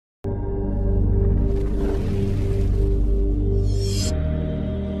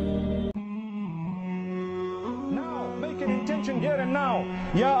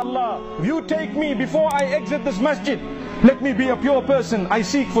now, Ya Allah, you take me before I exit this masjid. Let me be a pure person. I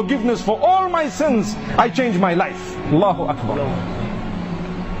seek forgiveness for all my sins. I change my life. Allahu Akbar.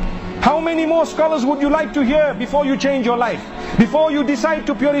 How many more scholars would you like to hear before you change your life? Before you decide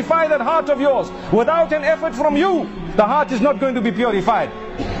to purify that heart of yours? Without an effort from you, the heart is not going to be purified.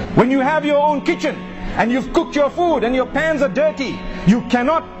 When you have your own kitchen and you've cooked your food and your pans are dirty, you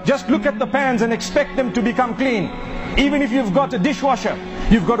cannot just look at the pans and expect them to become clean. Even if you've got a dishwasher,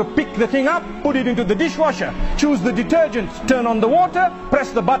 you've got to pick the thing up, put it into the dishwasher, choose the detergent, turn on the water,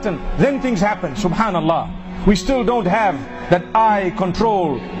 press the button, then things happen. Subhanallah. We still don't have that eye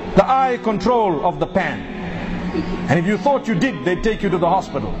control, the eye control of the pan. And if you thought you did, they'd take you to the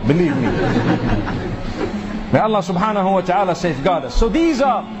hospital, believe me. May Allah subhanahu wa ta'ala safeguard us. So these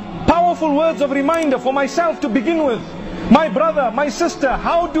are powerful words of reminder for myself to begin with. My brother, my sister,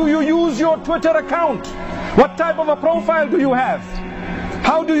 how do you use your Twitter account? What type of a profile do you have?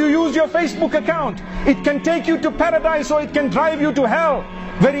 How do you use your Facebook account? It can take you to paradise or it can drive you to hell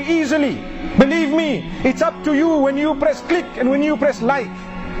very easily. Believe me, it's up to you when you press click and when you press like.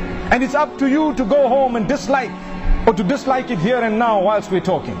 And it's up to you to go home and dislike, or to dislike it here and now whilst we're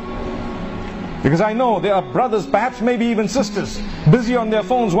talking. Because I know there are brothers, perhaps maybe even sisters, busy on their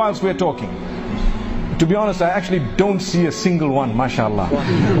phones whilst we're talking. To be honest, I actually don't see a single one, mashallah.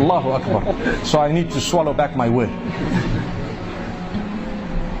 Allahu Akbar. So I need to swallow back my word.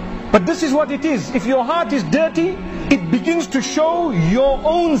 But this is what it is. If your heart is dirty, it begins to show your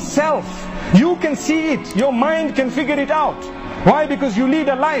own self. You can see it. Your mind can figure it out. Why? Because you lead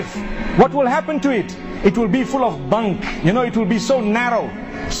a life. What will happen to it? It will be full of bunk. You know, it will be so narrow,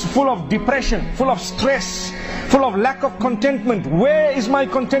 full of depression, full of stress, full of lack of contentment. Where is my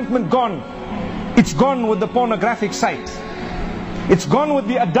contentment gone? It's gone with the pornographic site. It's gone with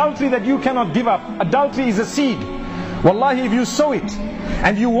the adultery that you cannot give up. Adultery is a seed. Wallahi, if you sow it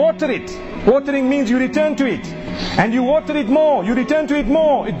and you water it, watering means you return to it, and you water it more, you return to it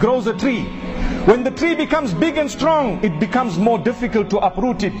more, it grows a tree. When the tree becomes big and strong, it becomes more difficult to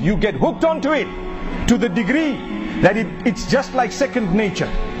uproot it. You get hooked onto it to the degree that it's just like second nature.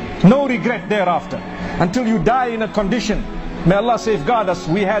 No regret thereafter, until you die in a condition. May Allah safeguard us.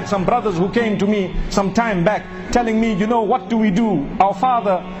 We had some brothers who came to me some time back telling me, you know, what do we do? Our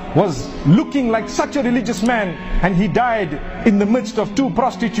father was looking like such a religious man and he died in the midst of 2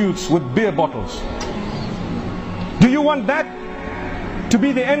 prostitutes with beer bottles. Do you want that to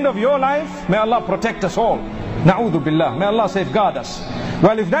be the end of your life? May Allah protect us all. Na'udhu billah. May Allah safeguard us.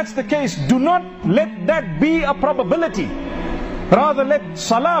 Well, if that's the case, do not let that be a probability. Rather, let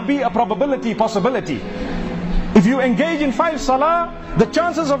salah be a probability, possibility. If you engage in 5 salah, the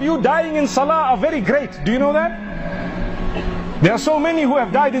chances of you dying in salah are very great. Do you know that? There are so many who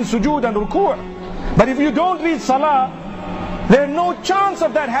have died in sujood and ruku'. But if you don't read salah, there is no chance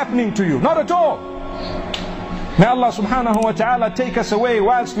of that happening to you. Not at all. May Allah subhanahu wa ta'ala take us away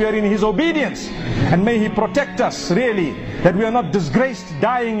whilst we are in His obedience. And may He protect us really, that we are not disgraced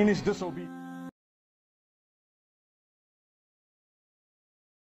dying in His disobedience.